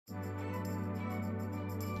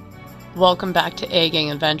Welcome back to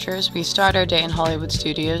A-Gang Adventures. We start our day in Hollywood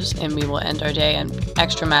Studios and we will end our day in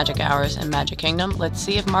extra magic hours in Magic Kingdom. Let's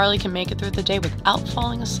see if Marley can make it through the day without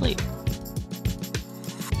falling asleep.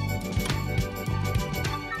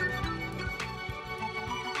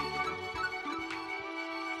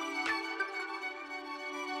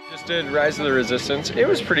 Just did Rise of the Resistance. It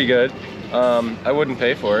was pretty good. I wouldn't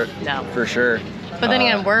pay for it. No. For sure. But then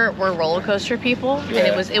again, we're roller coaster people, yeah.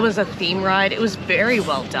 And it was a theme ride. It was very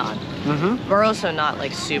well done. We're also not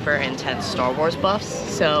like super intense Star Wars buffs,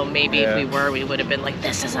 so maybe if we were, we would have been like,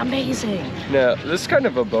 this is amazing. Now, this is kind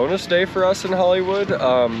of a bonus day for us in Hollywood.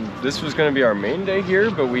 This was going to be our main day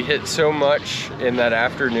here, but we hit so much in that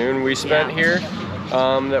afternoon we spent here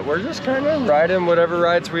that we're just kind of riding whatever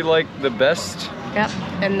rides we like the best. Yep,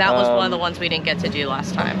 and that was one of the ones we didn't get to do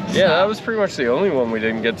last time. Yeah, that was pretty much the only one we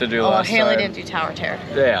didn't get to do last time. Oh, Haley didn't do Tower Terror.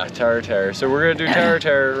 Yeah, Tower Terror. So we're gonna do Tower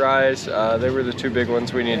Terror, Rise. They were the two big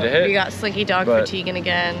ones we need to hit. We got Slinky Dog for Tegan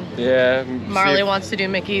again. Yeah. Marley wants to do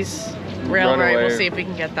Mickey's Railway. We'll see if we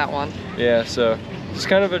can get that one. Yeah, so it's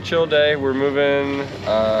kind of a chill day. We're moving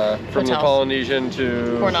from the Polynesian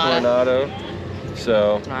to Coronado.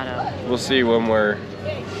 So we'll see when we're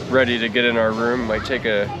ready to get in our room. Might take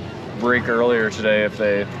a break earlier today if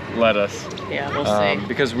they let us. Yeah, we'll see.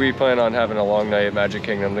 Because we plan on having a long night at Magic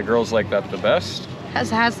Kingdom. The girls like that the best. Has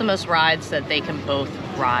the most rides that they can both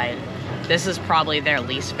ride. This is probably their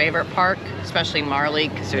least favorite park, especially Marley,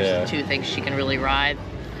 because there's two things she can really ride.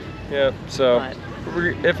 Yeah, so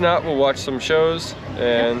if not, we'll watch some shows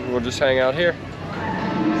and we'll just hang out here.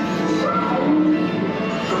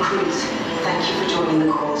 Recruits, thank you for joining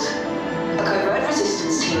the cause. A covert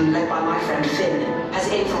resistance team led by my friend Finn has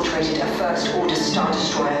infiltrated a First Order Star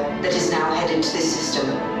Destroyer that is now headed to this system.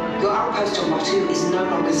 Your outpost on Batu is no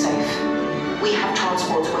longer safe. We have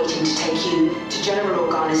transports waiting to take you to General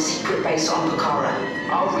Organa's secret base on Pucara.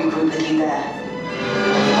 I'll regroup with you there.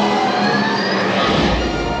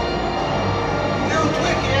 New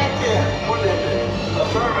Twig active! What is it?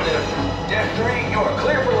 Affirmative. Death 3, you're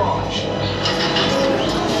clear for launch.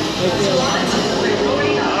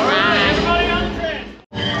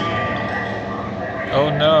 Oh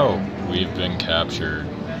no, we've been captured.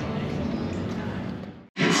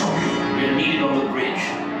 We're needed on the bridge.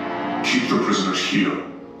 Keep the prisoners here.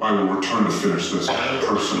 I will return to finish this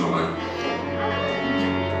personally.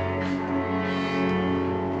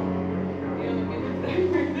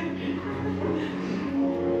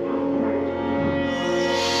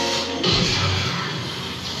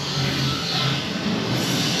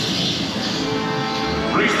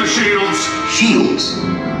 Raise the shields! Shields?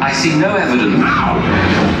 I see no evidence. Now!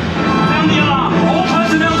 Sound the alarm! All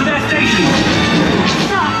personnel to their stations!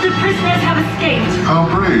 Sir, the prisoners have escaped. How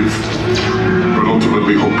brave, but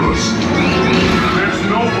ultimately hopeless. There's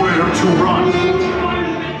nowhere to run.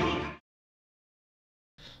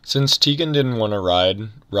 Since Tegan didn't want to ride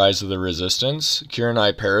Rise of the Resistance, Kira and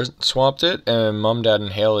I swapped it, and Mom, Dad,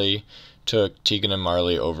 and Haley took Tegan and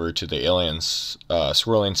Marley over to the Aliens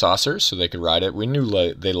Swirling Saucers so they could ride it. We knew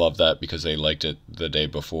they loved that because they liked it the day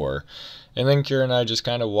before. And then Kira and I just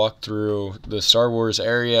kind of walked through the Star Wars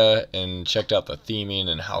area and checked out the theming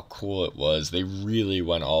and how cool it was. They really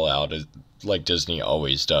went all out, like Disney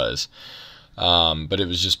always does. But it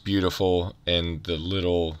was just beautiful, and the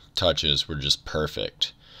little touches were just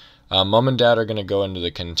perfect. Mom and Dad are going to go into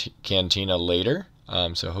the cantina later,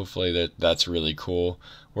 so hopefully that's really cool.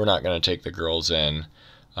 We're not going to take the girls in,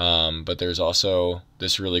 but there's also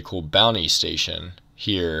this really cool bounty station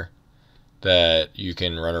here that you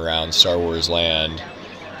can run around Star Wars land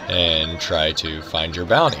and try to find your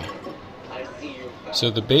bounty. So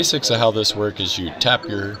the basics of how this works is you tap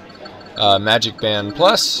your Magic Band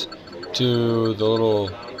Plus to the little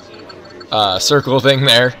circle thing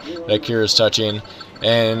there that Kira's touching,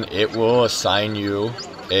 and it will assign you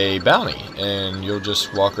a bounty, and you'll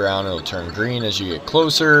just walk around. It'll turn green as you get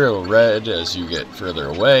closer, it'll red as you get further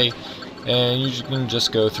away, and you can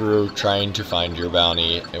just go through trying to find your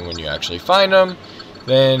bounty. And when you actually find them,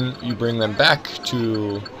 then you bring them back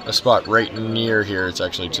to a spot right near here. It's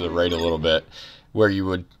actually to the right a little bit, where you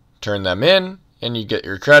would turn them in and you get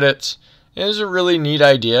your credits. It was a really neat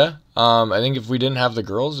idea. I think if we didn't have the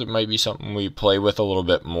girls, it might be something we play with a little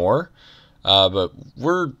bit more, but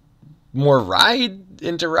we're more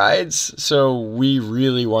into rides, so we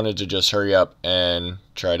really wanted to just hurry up and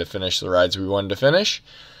try to finish the rides we wanted to finish.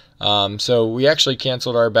 So we actually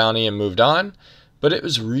canceled our bounty and moved on, but it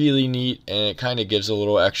was really neat, and it kind of gives a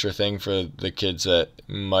little extra thing for the kids that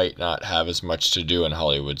might not have as much to do in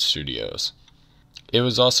Hollywood Studios. It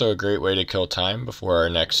was also a great way to kill time before our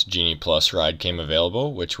next Genie Plus ride came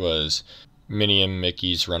available, which was Minnie and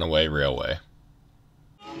Mickey's Runaway Railway.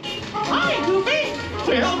 Hi, Goofy.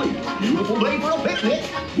 Say howdy. Beautiful day for a picnic.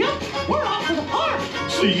 Yep, we're off to the park.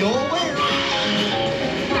 See you all there.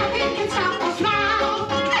 Nothing can stop us now.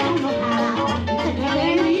 I don't know how. Could have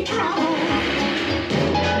any trouble.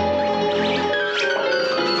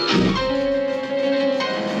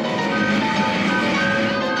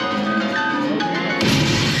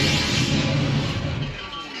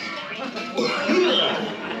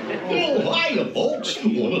 Oh, hiya, folks.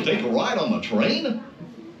 Want to take a ride on the train?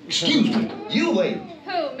 Excuse me, you lady.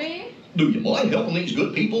 Who, me? Do you mind helping these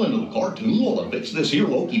good people into the cartoon while I fix this here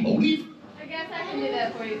locomotive? I guess I can do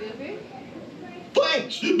that for you, Goofy.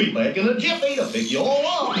 Thanks. Be back in a jiffy to pick you all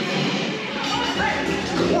up. Wait,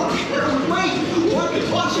 what could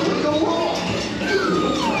possibly go wrong?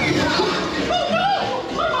 Oh, no!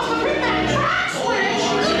 I must have hit that track switch.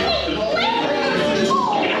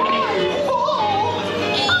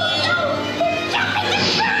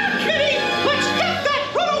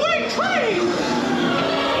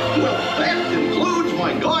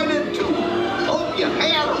 My guided tour. Hope you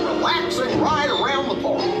had a relaxing ride around the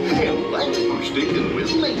park. And thanks for sticking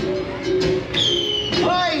with me.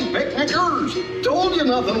 Hey, picnickers! Told you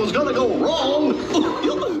nothing was gonna go wrong.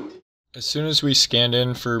 As soon as we scanned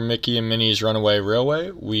in for Mickey and Minnie's Runaway Railway,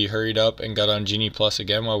 we hurried up and got on Genie Plus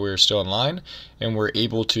again while we were still in line, and were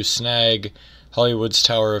able to snag Hollywood's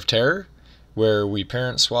Tower of Terror, where we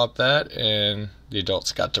parent swapped that, and the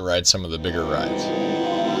adults got to ride some of the bigger rides.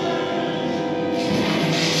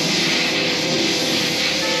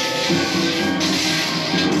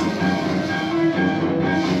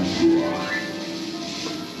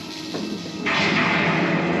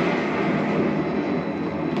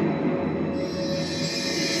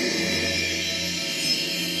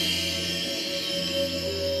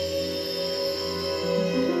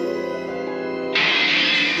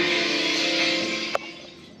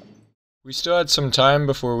 We still had some time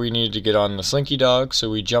before we needed to get on the Slinky Dog, so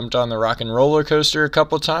we jumped on the Rock and Roller Coaster a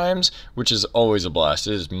couple times, which is always a blast.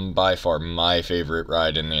 It is by far my favorite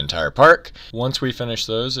ride in the entire park. Once we finished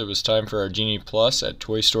those, it was time for our Genie Plus at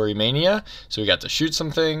Toy Story Mania, so we got to shoot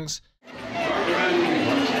some things.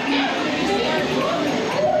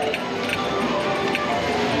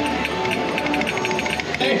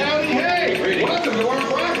 Hey, howdy, hey! Welcome to our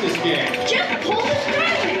practice game. Just pull the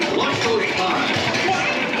string. Lunch goes time.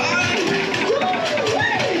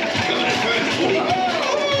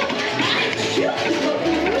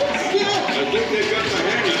 I think they've got the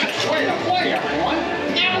hang of it. Way to play, everyone.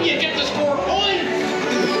 Now you get to score points.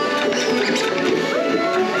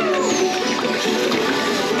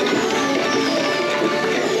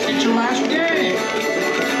 It's your last game.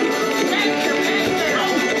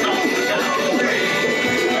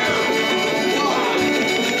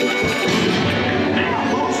 Now,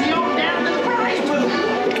 folks, you on down to the prize booth.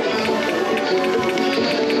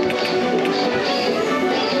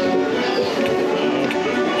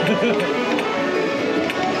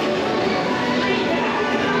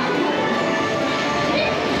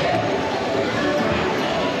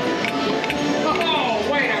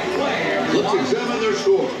 Oh, way to play, everyone. Let's examine their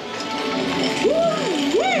score.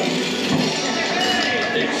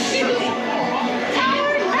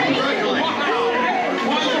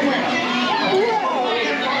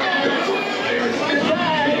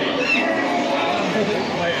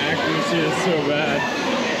 My accuracy is so bad.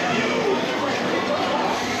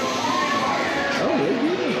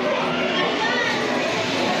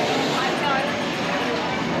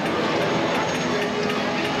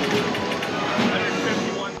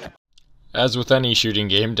 As with any shooting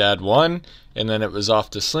game, Dad won, and then it was off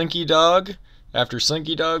to Slinky Dog. After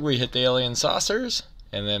Slinky Dog, we hit the alien saucers,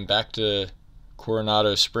 and then back to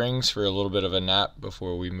Coronado Springs for a little bit of a nap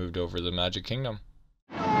before we moved over to the Magic Kingdom.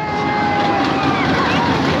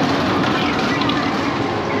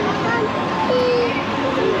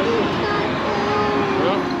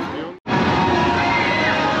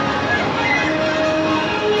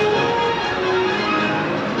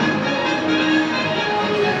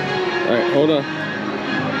 Alright, hold on.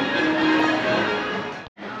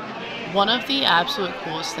 One of the absolute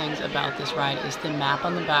coolest things about this ride is the map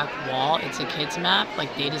on the back wall. It's a kid's map,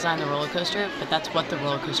 like they designed the roller coaster, but that's what the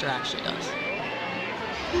roller coaster actually does.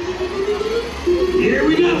 Here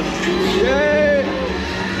we go. Yay!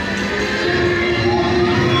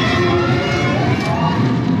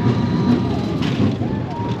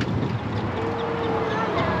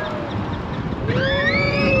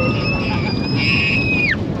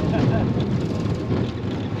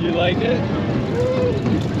 You like it?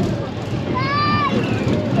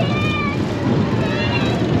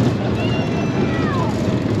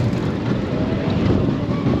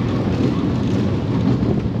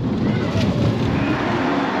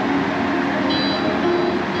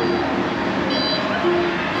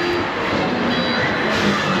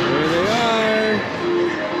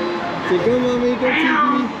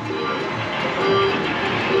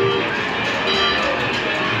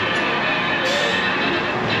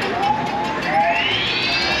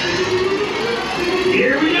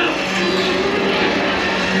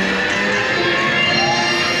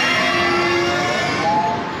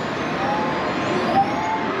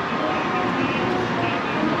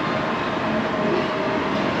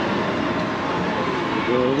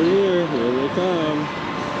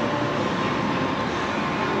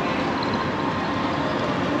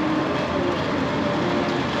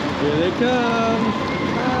 come.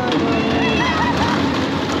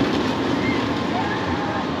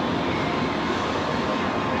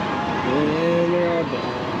 And they're all done.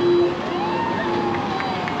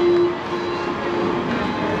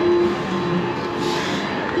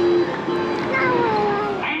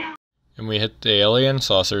 And we hit the alien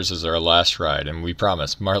saucers as our last ride, and we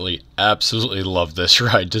promise Marley absolutely loved this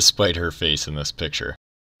ride despite her face in this picture.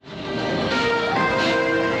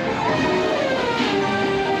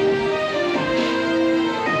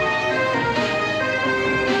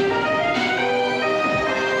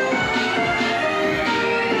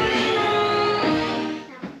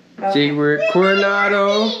 See, we're at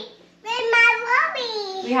Coronado.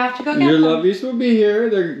 We have to go get Your them. lovies will be here.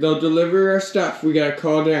 They'll deliver our stuff. We gotta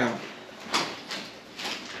call down.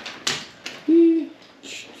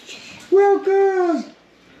 Welcome.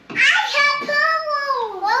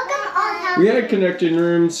 We had connecting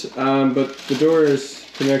rooms, but the door is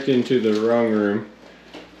connecting to the wrong room.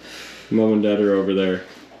 Mom and Dad are over there.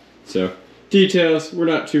 So, details, we're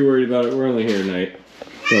not too worried about it. We're only here tonight.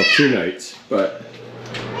 Well, 2 nights, but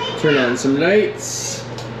turn on some lights.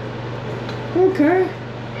 Okay.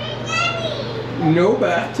 No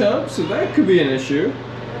bathtub, so that could be an issue.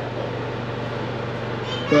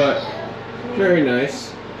 But, very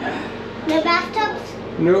nice. No bathtubs?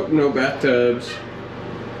 Nope, no bathtubs.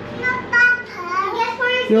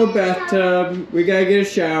 No bathtub. We gotta get a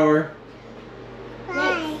shower.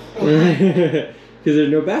 Why? Because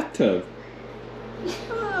there's no bathtub.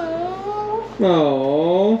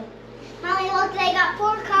 Aww. Mommy, look, they got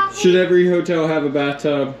 4 coffees. Should every hotel have a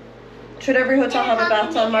bathtub? Should every hotel have a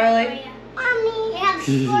bathtub, Marley? Mommy, they have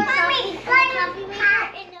 4 coffee maker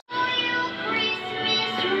in the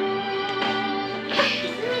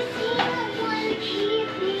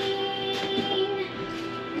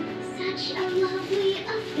Such a lovely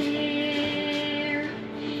affair.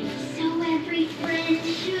 So every friend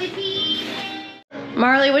should be there.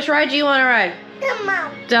 Marley, which ride do you want to ride?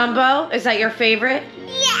 Dumbo? Is that your favorite?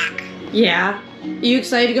 Yeah. Yeah. You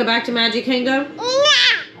excited to go back to Magic Kingdom?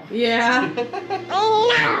 Yeah.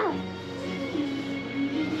 No.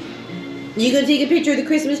 You gonna take a picture of the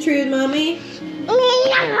Christmas tree with Mommy?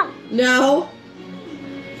 No. No?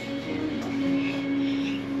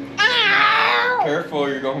 Careful,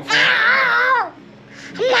 you're going for No.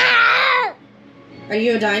 Are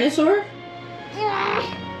you a dinosaur? Are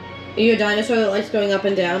you a dinosaur that likes going up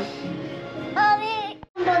and down? Mommy,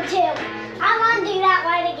 Dumbo too. I want to do that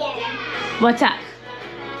ride again. What's up?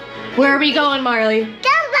 Where are we going, Marley?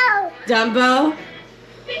 Dumbo. Dumbo?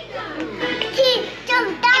 See,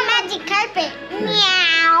 the magic carpet.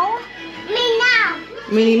 Meow. Meow.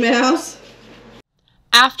 Minnie Mouse?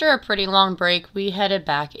 After a pretty long break, we headed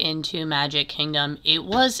back into Magic Kingdom. It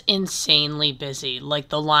was insanely busy. Like,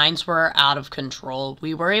 the lines were out of control.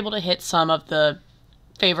 We were able to hit some of the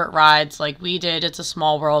favorite rides like we did. It's a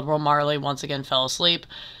Small World, where Marley once again fell asleep.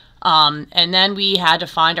 And then we had to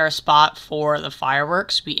find our spot for the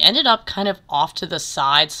fireworks. We ended up kind of off to the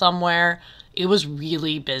side somewhere. It was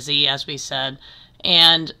really busy, as we said.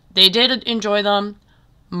 And they did enjoy them.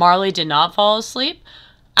 Marley did not fall asleep.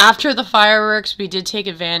 After the fireworks, we did take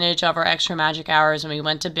advantage of our extra magic hours and we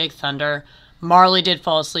went to Big Thunder. Marley did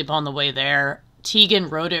fall asleep on the way there. Tegan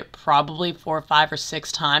rode it probably 4, 5, or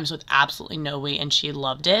 6 times with absolutely no weight, and she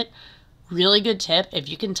loved it. Really good tip, if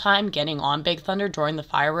you can time getting on Big Thunder during the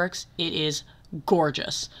fireworks, it is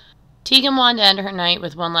gorgeous. Tegan wanted to end her night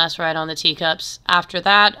with one last ride on the teacups. After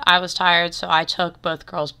that, I was tired, so I took both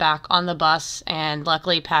girls back on the bus, and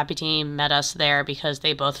luckily Pappy Team met us there because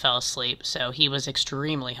they both fell asleep, so he was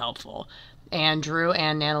extremely helpful. And Drew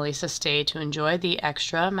and Annalisa stayed to enjoy the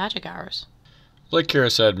extra magic hours. Like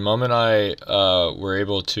Kira said, Mom and I were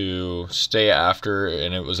able to stay after,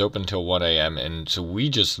 and it was open till 1 a.m., and so we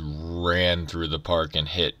just ran through the park and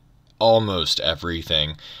hit almost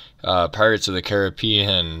everything. Pirates of the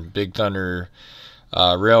Caribbean, Big Thunder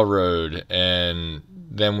Railroad, and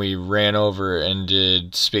then we ran over and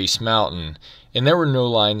did Space Mountain, and there were no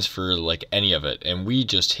lines for like any of it, and we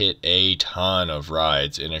just hit a ton of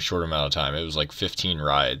rides in a short amount of time. It was like 15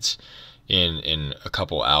 rides in a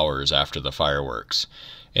couple hours after the fireworks,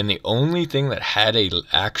 and the only thing that had a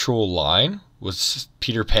actual line was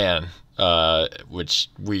Peter Pan, which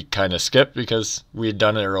we kind of skipped because we had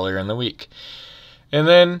done it earlier in the week. And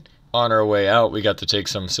then on our way out, we got to take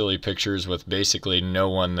some silly pictures with basically no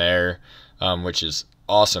one there, which is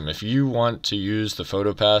awesome. If you want to use the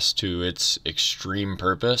PhotoPass to its extreme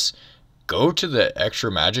purpose, go to the extra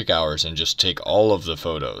magic hours and just take all of the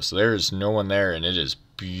photos. There's no one there, and it is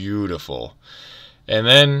beautiful. And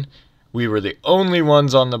then we were the only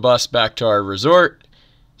ones on the bus back to our resort,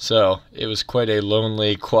 So it was quite a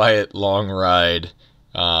lonely, quiet, long ride,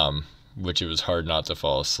 which it was hard not to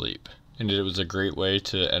fall asleep. And it was a great way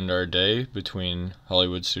to end our day between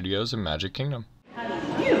Hollywood Studios and Magic Kingdom.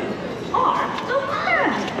 You are the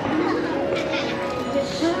best.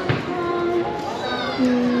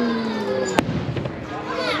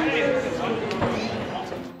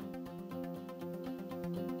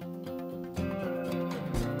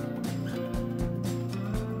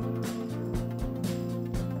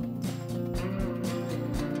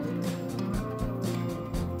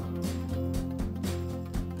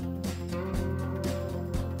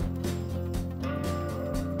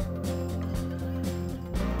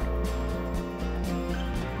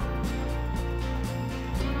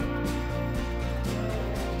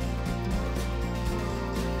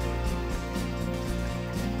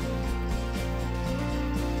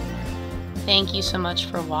 Thank you so much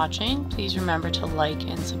for watching. Please remember to like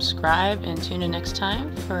and subscribe, and tune in next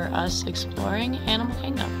time for us exploring Animal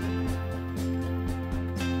Kingdom.